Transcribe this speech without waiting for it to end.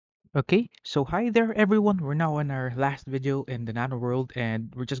Okay, so hi there everyone. We're now on our last video in the Nano World,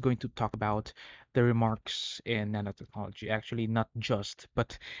 and we're just going to talk about the remarks in nanotechnology. Actually, not just,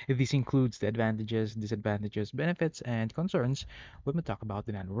 but this includes the advantages, disadvantages, benefits, and concerns when we talk about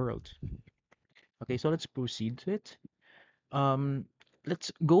the Nano World. Okay, so let's proceed to it. Um, let's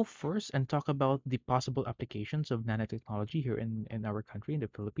go first and talk about the possible applications of nanotechnology here in our country, in the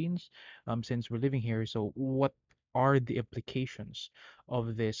Philippines, since we're living here. So, what are the implications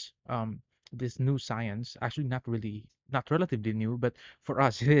of this new science? Actually, not really, not relatively new, but for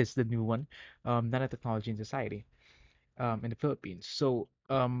us, it is the new one, nanotechnology in society in the Philippines. So,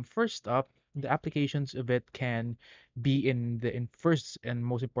 first up, the applications of it can be in first and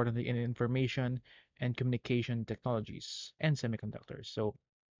most importantly in information and communication technologies and semiconductors. So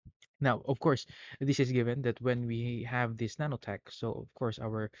now, of course, this is given that when we have this nanotech, so of course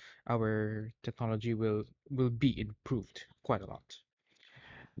our technology will be improved quite a lot.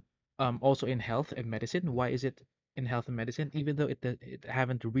 Also in health and medicine. Why is it in health and medicine? Even though it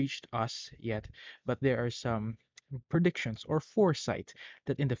haven't reached us yet, but there are some predictions or foresight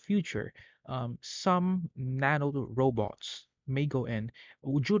that in the future, some nano robots may go in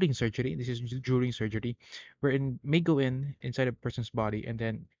during surgery. This is during surgery, wherein may go in inside a person's body and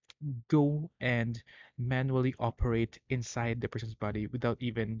then go and manually operate inside the person's body without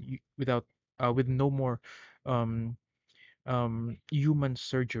without with no more um human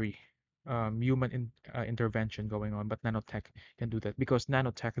surgery, intervention going on, but nanotech can do that because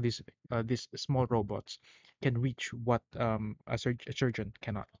nanotech, these small robots, can reach what a surgeon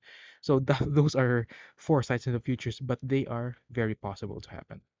cannot. So those are foresights in the futures, but they are very possible to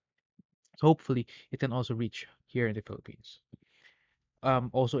happen. So hopefully, it can also reach here in the Philippines.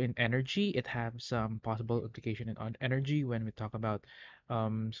 Also in energy, it has some possible application in on energy when we talk about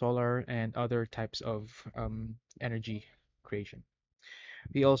solar and other types of energy creation.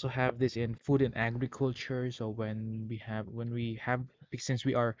 We also have this in food and agriculture. So when we have since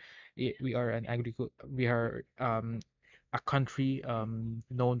we are an we are a country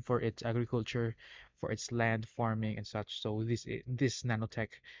known for its agriculture, for its land farming and such. So this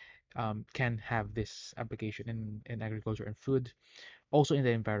nanotech can have this application in agriculture and food, also in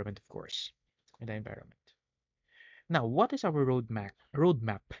the environment, of course, in the environment. Now, what is our roadmap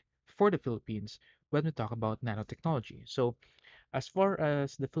for the Philippines when we talk about nanotechnology? So as far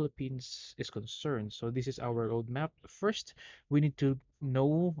as the Philippines is concerned, so this is our roadmap. First, we need to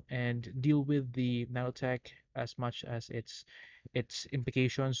know and deal with the nanotech as much as its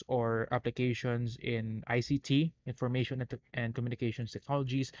implications or applications in ICT, information and communications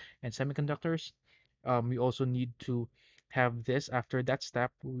technologies, and semiconductors. We also need to have this. After that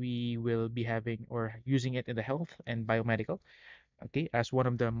step, we will be having or using it in the health and biomedical, okay, as one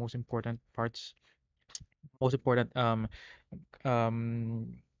of the most important parts, most important um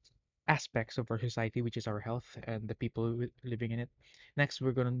aspects of our society, which is our health and the people living in it. Next,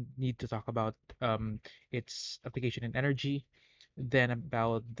 we're going to need to talk about its application in energy, then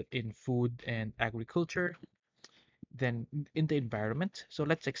about in food and agriculture, then in the environment. So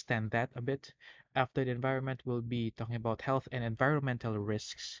let's extend that a bit. After the environment, we'll be talking about health and environmental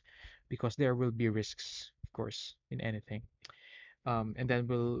risks, because there will be risks, of course, in anything. And then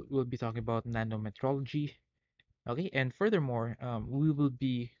we'll be talking about nanometrology. Okay, and furthermore, we will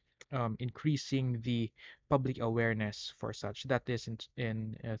be increasing the public awareness for such. That is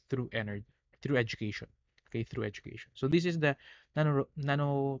in through energy, through education. Okay, through education. So this is the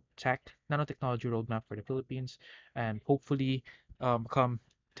nanotechnology roadmap for the Philippines, and hopefully, come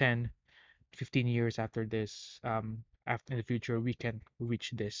 10, 15 years after this, after in the future, we can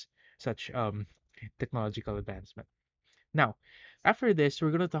reach this such technological advancement. Now, after this,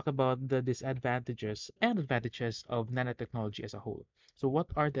 we're going to talk about the disadvantages and advantages of nanotechnology as a whole. So, what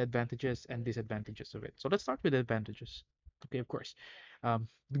are the advantages and disadvantages of it? So, let's start with the advantages. Okay, of course.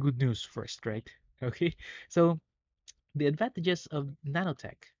 The good news first, right? Okay, so the advantages of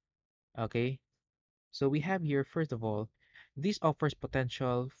nanotech. Okay, so we have here, first of all, this offers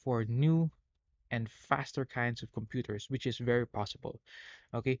potential for new and faster kinds of computers, which is very possible.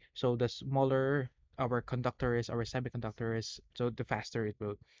 Okay, so the smaller our conductor is, our semiconductor is, so the faster it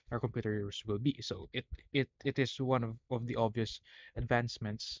will our computers will be. So it is one of the obvious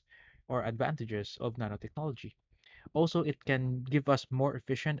advancements or advantages of nanotechnology. Also, it can give us more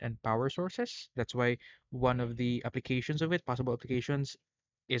efficient and power sources. That's why one of the applications of it, possible applications,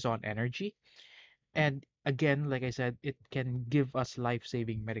 is on energy. And again, like I said, it can give us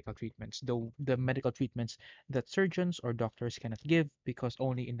life-saving medical treatments, though the medical treatments that surgeons or doctors cannot give, because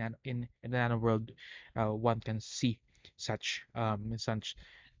only in the nano world, one can see such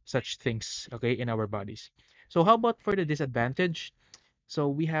such things, okay, in our bodies. So how about for the disadvantage? So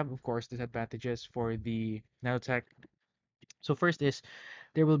we have, of course, disadvantages for the nanotech. So first is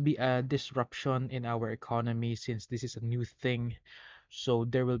there will be a disruption in our economy since this is a new thing. So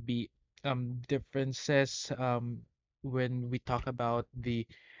there will be differences when we talk about the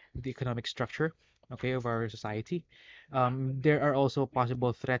economic structure, okay, of our society. There are also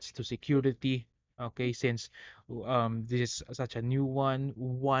possible threats to security, okay, since this is such a new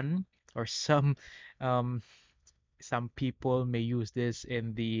one or um, some people may use this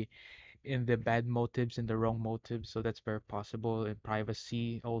in the bad motives, in the wrong motives. So that's very possible in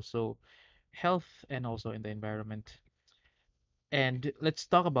privacy, also health, and also in the environment. And let's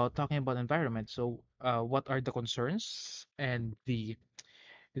talking about environment. So, what are the concerns and the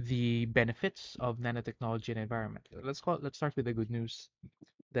benefits of nanotechnology and environment? Let's start with the good news.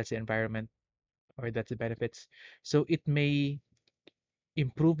 That's the environment, or that's the benefits. So it may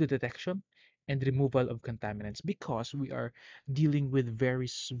improve the detection and removal of contaminants because we are dealing with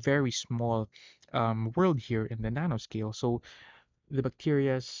very small world here in the nanoscale. So the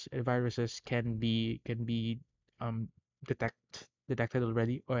bacterias and viruses can be um, detected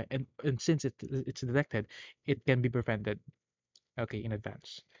already, or and since it's detected, it can be prevented, okay, in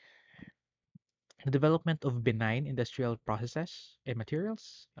advance. The development of benign industrial processes and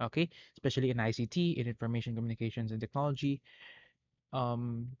materials, okay, especially in ICT, in information communications and technology.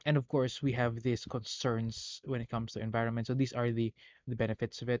 And of course, we have these concerns when it comes to environment. So these are the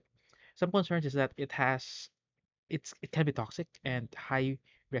benefits of it. Some concerns is that it can be toxic and high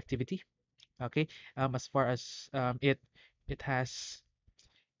reactivity. Okay, as far as it has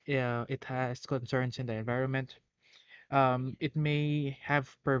concerns in the environment. It may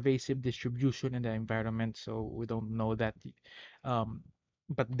have pervasive distribution in the environment, so we don't know that. Um,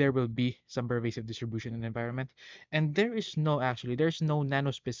 but there will be some pervasive distribution in the environment, and there's no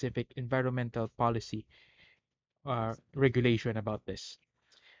nano-specific environmental policy regulation about this.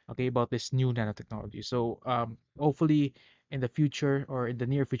 Okay, about this new nanotechnology. So hopefully in the future or in the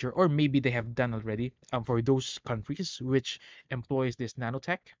near future, or maybe they have done already for those countries which employs this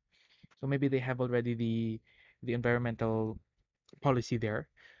nanotech. So maybe they have already the environmental policy there.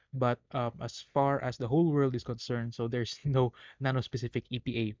 But as far as the whole world is concerned, so there's no nano-specific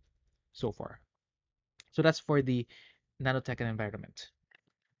EPA so far. So that's for the nanotech and environment.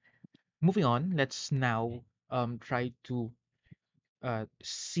 Moving on, let's now try to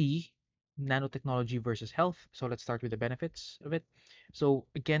see nanotechnology versus health. So let's start with the benefits of it. So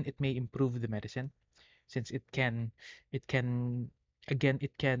again, it may improve the medicine since it can it can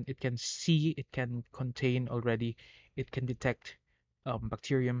see, it can contain already, it can detect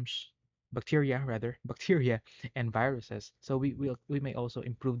bacteria rather, bacteria and viruses. So we may also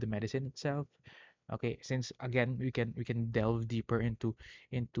improve the medicine itself. Okay, since again we can delve deeper into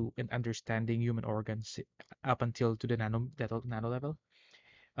an understanding human organs up until to the nano level.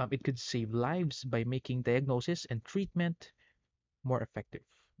 It could save lives by making diagnosis and treatment more effective.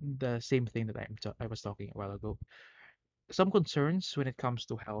 The same thing that I was talking a while ago. Some concerns when it comes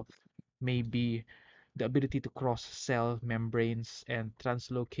to health may be the ability to cross cell membranes and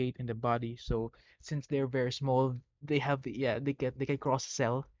translocate in the body. So since they're very small, they have they can cross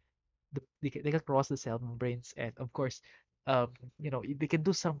cell they can cross the cell membranes, and of course, they can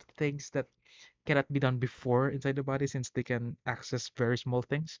do some things that cannot be done before inside the body since they can access very small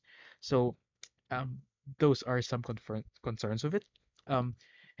things. So um, those are some concerns of it. Um,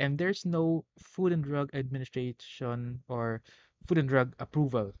 and there's no Food and Drug Administration or Food and Drug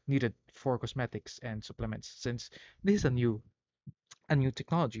approval needed for cosmetics and supplements since this is a new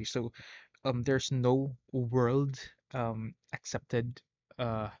technology. So there's no world accepted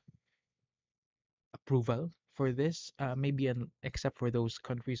uh, approval for this. Maybe except for those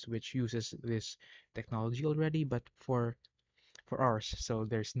countries which uses this technology already, but for ours, so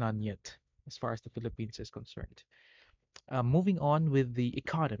there's none yet as far as the Philippines is concerned. Moving on with the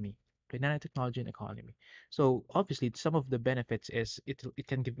economy, the nanotechnology and economy. So obviously, some of the benefits is it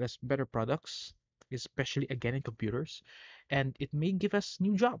can give us better products, especially again in computers, and it may give us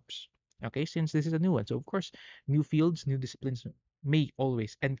new jobs. Okay, since this is a new one, so of course, new fields, new disciplines may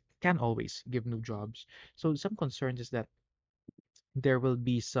always and can always give new jobs. So some concerns is that there will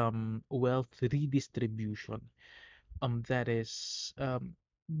be some wealth redistribution. That is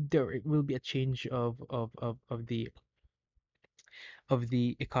there will be a change of the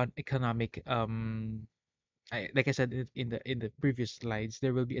economic like I said in the previous slides,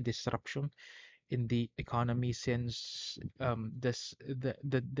 there will be a disruption in the economy since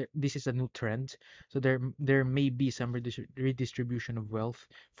this is a new trend. So there may be some redistribution of wealth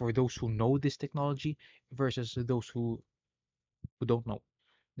for those who know this technology versus those who don't know.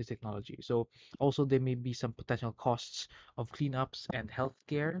 this technology. So also there may be some potential costs of cleanups and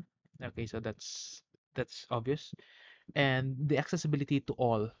healthcare. Okay, so that's obvious. And the accessibility to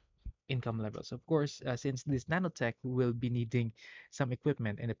all income levels. Of course, since this nanotech will be needing some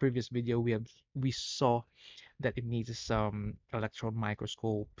equipment. In the previous video, we saw that it needs some electron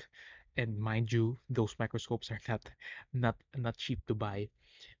microscope, and mind you, those microscopes are not cheap to buy.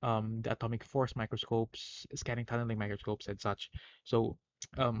 The atomic force microscopes, scanning tunneling microscopes, and such. So,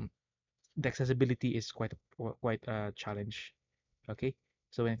 um, the accessibility is quite a challenge. Okay,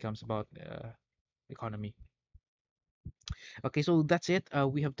 so when it comes about economy. Okay, so that's it.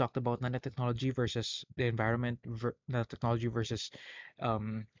 We have talked about nanotechnology versus the environment, nanotechnology versus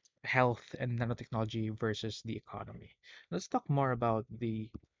um, health, and nanotechnology versus the economy. Let's talk more about the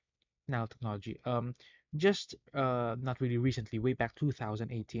nanotechnology. Just not really recently, way back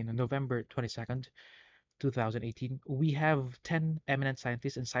 2018, on November 22nd, 2018, we have 10 eminent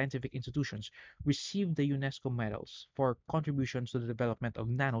scientists and scientific institutions received the UNESCO medals for contributions to the development of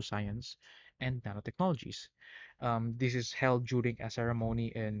nanoscience and nanotechnologies. This is held during a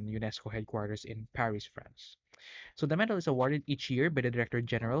ceremony in UNESCO headquarters in Paris, France. So the medal is awarded each year by the Director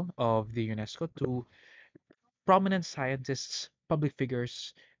General of the UNESCO to prominent scientists, public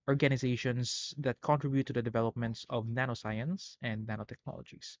figures, organizations that contribute to the developments of nanoscience and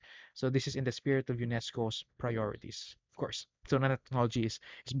nanotechnologies. So this is in the spirit of UNESCO's priorities, of course. So nanotechnology is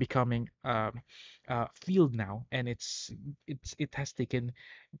becoming a field now, and it has taken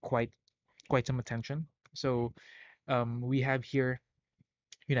quite quite some attention. So we have here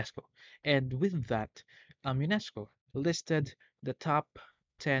UNESCO. And with that, UNESCO listed the top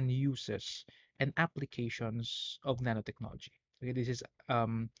 10 uses and applications of nanotechnology. Okay, this is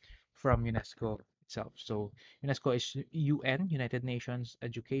from UNESCO itself. So UNESCO is UN, United Nations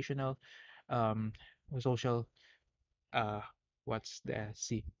Educational, um, Social, uh, what's the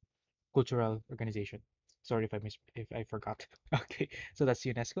C? Cultural organization. Sorry if I forgot. Okay, so that's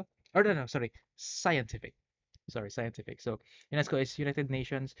UNESCO. Or no, sorry, scientific. Sorry, scientific. So UNESCO is United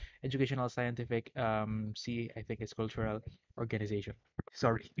Nations Educational Scientific. C, I think it's cultural organization.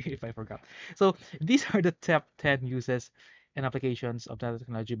 Sorry if I forgot. So these are the top 10 uses and applications of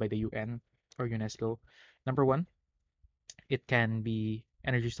nanotechnology by the UN or UNESCO. Number one, it can be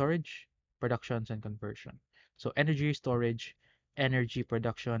energy storage, productions, and conversion. So energy storage, energy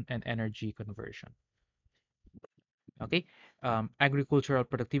production, and energy conversion. Okay, agricultural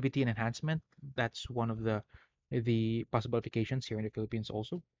productivity and enhancement. That's one of the possible applications here in the Philippines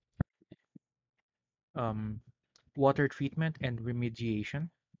also. Um, water treatment and remediation.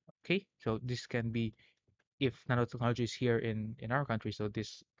 Okay, so this can be if nanotechnology is here in our country, so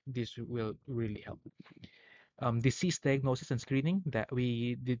this will really help. Disease diagnosis and screening that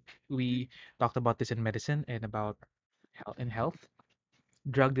we talked about this in medicine and about health.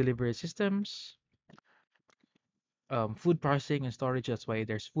 Drug delivery systems, food processing and storage. That's why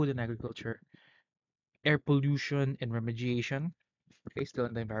there's food in agriculture. Air pollution and remediation. Okay, still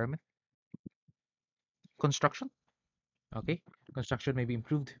in the environment. Construction. Okay, construction may be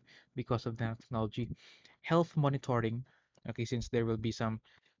improved because of that technology. Health monitoring. Okay, since there will be some,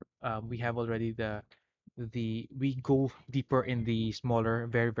 we have already we go deeper in the smaller,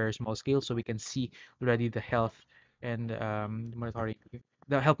 very small scale, so we can see already the health and monitoring,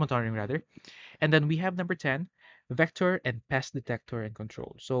 the health monitoring rather. And then we have number 10, vector and pest detector and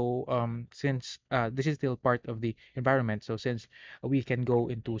control. So since this is still part of the environment, so since we can go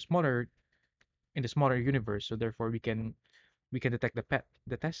into in the smaller universe, so therefore we can detect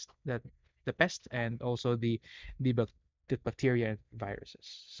the test that the pest and also the, bac- the bacteria and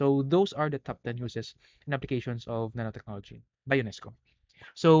viruses. So those are the top 10 uses and applications of nanotechnology by UNESCO.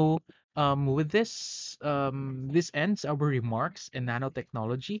 So with this, this ends our remarks in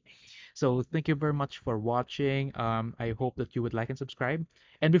nanotechnology. So thank you very much for watching. I hope that you would like and subscribe.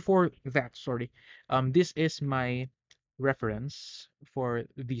 And before that, sorry, this is my reference for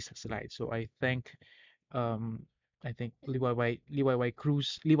these slides. So um, I think Levi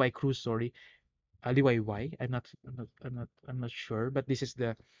Cruz, sorry, Levi Y. I'm not sure, but this is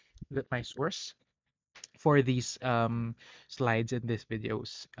my source for these slides and these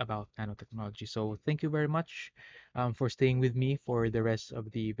videos about nanotechnology. So thank you very much for staying with me for the rest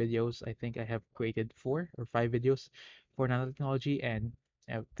of the videos. I think I have created 4 or 5 videos for nanotechnology, and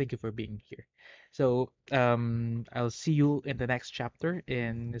thank you for being here. So I'll see you in the next chapter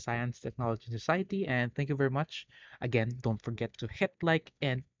in the Science, Technology, and Society, and thank you very much. Again, don't forget to hit like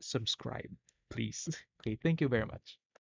and subscribe, please. Okay, thank you very much.